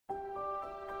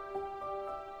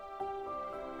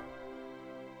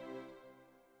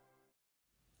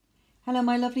Hello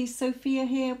my lovely, Sophia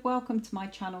here. Welcome to my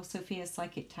channel, Sophia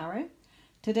Psychic Tarot.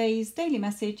 Today's daily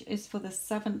message is for the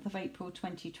 7th of April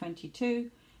 2022.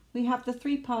 We have the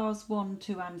 3 piles 1,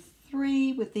 2 and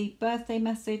 3 with the birthday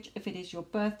message if it is your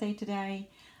birthday today,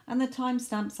 and the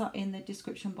timestamps are in the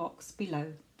description box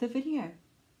below the video.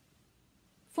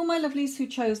 For my lovelies who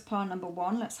chose pile number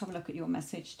 1, let's have a look at your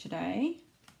message today.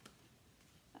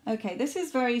 Okay, this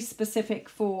is very specific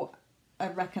for a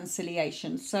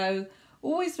reconciliation, so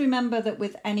always remember that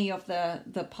with any of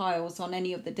the piles on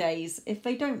any of the days, if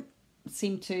they don't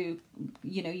seem to,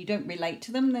 you don't relate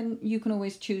to them, then you can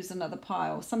always choose another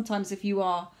pile. Sometimes if you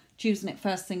are choosing it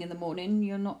first thing in the morning,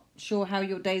 you're not sure how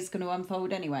your day's going to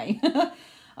unfold anyway.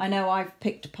 I know I've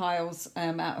picked piles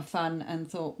out of fun and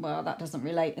thought, well, that doesn't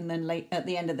relate. And then late at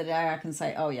the end of the day, I can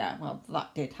say, oh yeah, well,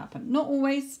 that did happen. Not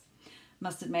always,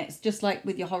 must admit. It's just like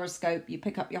with your horoscope. You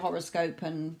pick up your horoscope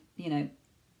and,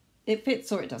 it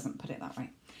fits or it doesn't, put it that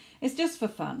way. It's just for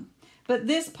fun. But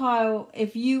this pile,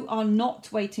 if you are not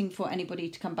waiting for anybody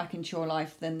to come back into your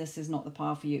life, then this is not the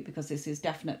pile for you, because this is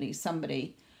definitely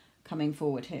somebody coming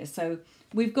forward here. So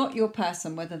we've got your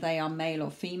person, whether they are male or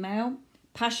female,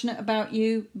 passionate about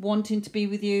you, wanting to be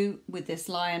with you, with this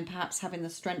lion, perhaps having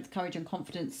the strength, courage and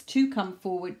confidence to come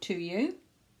forward to you.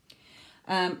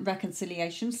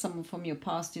 Reconciliation, someone from your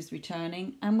past is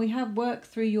returning, and we have work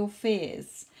through your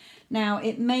fears. Now,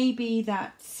 it may be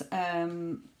that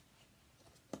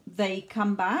they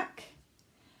come back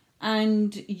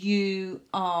and you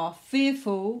are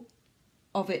fearful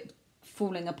of it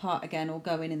falling apart again or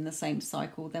going in the same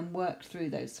cycle. Then work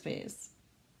through those fears.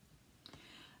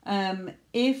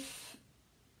 If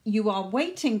you are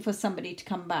waiting for somebody to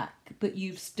come back, but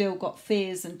you've still got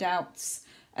fears and doubts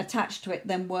attached to it,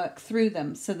 then work through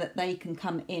them so that they can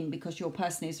come in, because your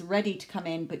person is ready to come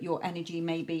in, but your energy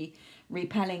may be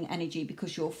repelling energy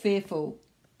because you're fearful,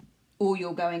 or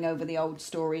you're going over the old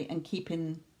story and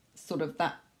keeping sort of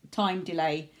that time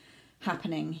delay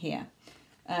happening here.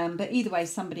 But either way,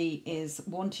 somebody is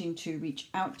wanting to reach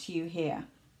out to you here.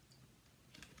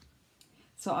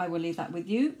 So I will leave that with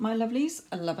you, my lovelies.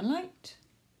 Love and light.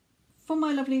 For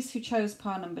my lovelies who chose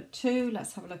pile number 2,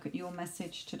 let's have a look at your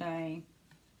message today.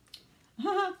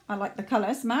 I like the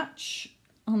colours match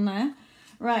on there.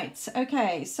 Right,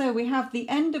 okay, so we have the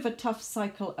end of a tough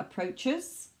cycle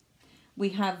approaches. We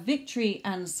have victory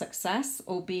and success,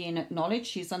 or being acknowledged.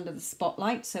 She's under the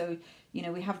spotlight. So,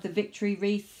 we have the victory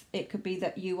wreath. It could be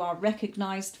that you are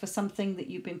recognised for something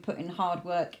that you've been putting hard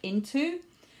work into.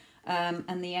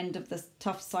 And the end of the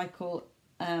tough cycle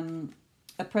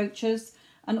approaches.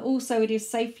 And also, it is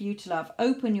safe for you to love.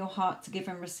 Open your heart to give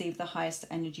and receive the highest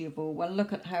energy of all. Well,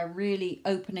 look at her really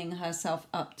opening herself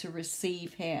up to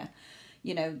receive here.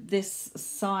 This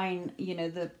sign,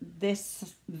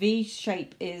 this V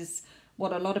shape is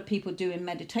what a lot of people do in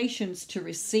meditations to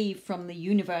receive from the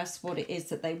universe what it is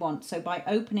that they want. So by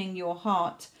opening your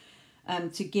heart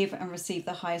to give and receive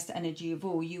the highest energy of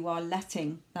all, you are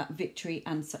letting that victory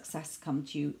and success come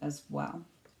to you as well.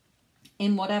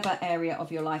 In whatever area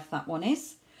of your life that one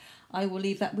is, I will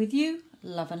leave that with you.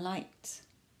 Love and light.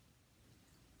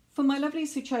 For my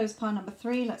lovelies who chose pile number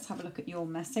 3, let's have a look at your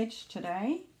message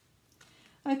today.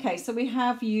 Okay, so we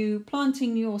have you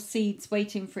planting your seeds,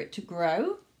 waiting for it to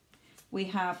grow. We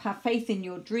have faith in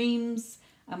your dreams,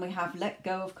 and we have let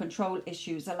go of control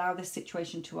issues. Allow this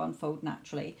situation to unfold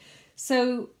naturally.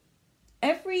 So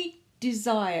every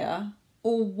desire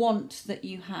or want that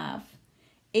you have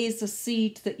is a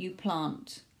seed that you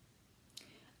plant.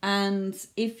 And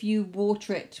if you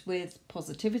water it with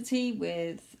positivity,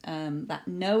 with that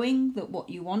knowing that what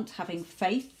you want, having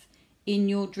faith in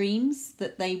your dreams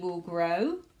that they will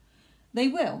grow, they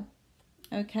will.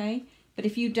 Okay? But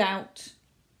if you doubt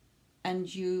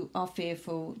and you are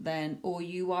fearful, then, or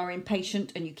you are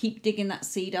impatient and you keep digging that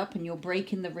seed up and you're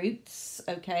breaking the roots,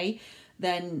 okay,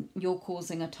 then you're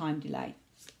causing a time delay.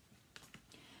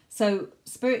 So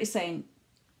Spirit is saying,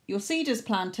 your seed is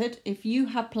planted. If you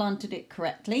have planted it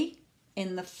correctly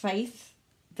in the faith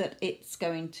that it's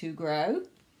going to grow.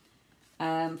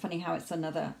 Funny how it's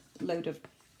another load of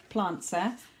plants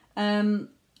there.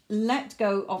 Let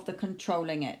go of the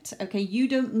controlling it. Okay, you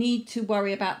don't need to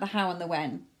worry about the how and the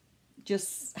when.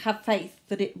 Just have faith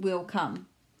that it will come.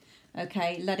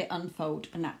 Okay, let it unfold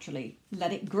naturally.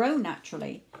 Let it grow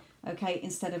naturally. Okay,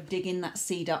 instead of digging that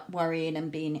seed up, worrying and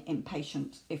being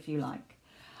impatient, if you like.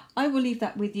 I will leave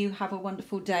that with you. Have a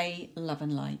wonderful day. Love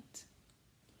and light.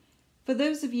 For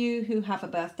those of you who have a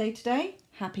birthday today,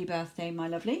 happy birthday, my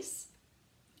lovelies.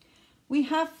 We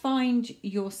have find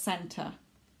your centre.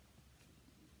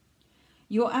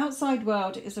 Your outside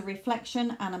world is a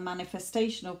reflection and a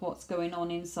manifestation of what's going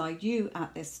on inside you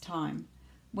at this time.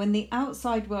 When the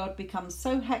outside world becomes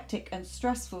so hectic and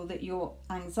stressful that your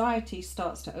anxiety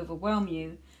starts to overwhelm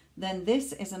you, then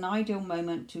this is an ideal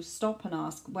moment to stop and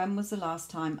ask, when was the last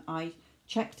time I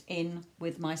checked in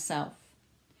with myself?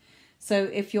 So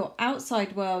if your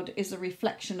outside world is a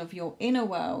reflection of your inner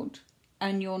world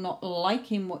and you're not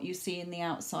liking what you see in the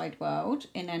outside world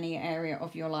in any area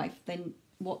of your life, then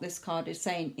what this card is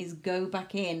saying is go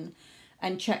back in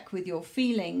and check with your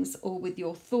feelings or with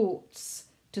your thoughts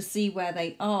to see where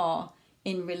they are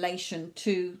in relation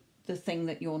to the thing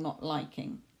that you're not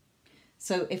liking.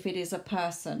 So if it is a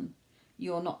person,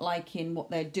 you're not liking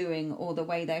what they're doing or the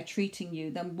way they're treating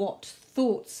you, then what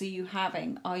thoughts are you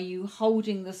having? Are you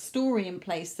holding the story in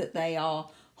place that they are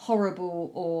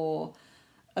horrible or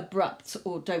abrupt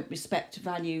or don't respect,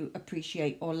 value,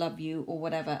 appreciate or love you or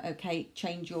whatever? Okay,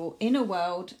 change your inner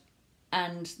world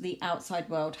and the outside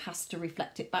world has to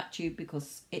reflect it back to you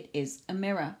because it is a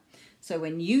mirror. So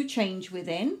when you change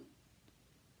within,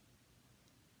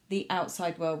 the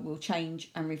outside world will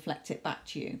change and reflect it back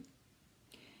to you.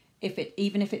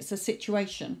 Even if it's a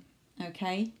situation,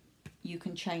 okay, you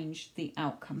can change the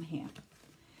outcome here.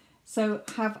 So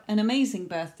have an amazing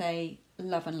birthday,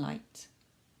 love and light.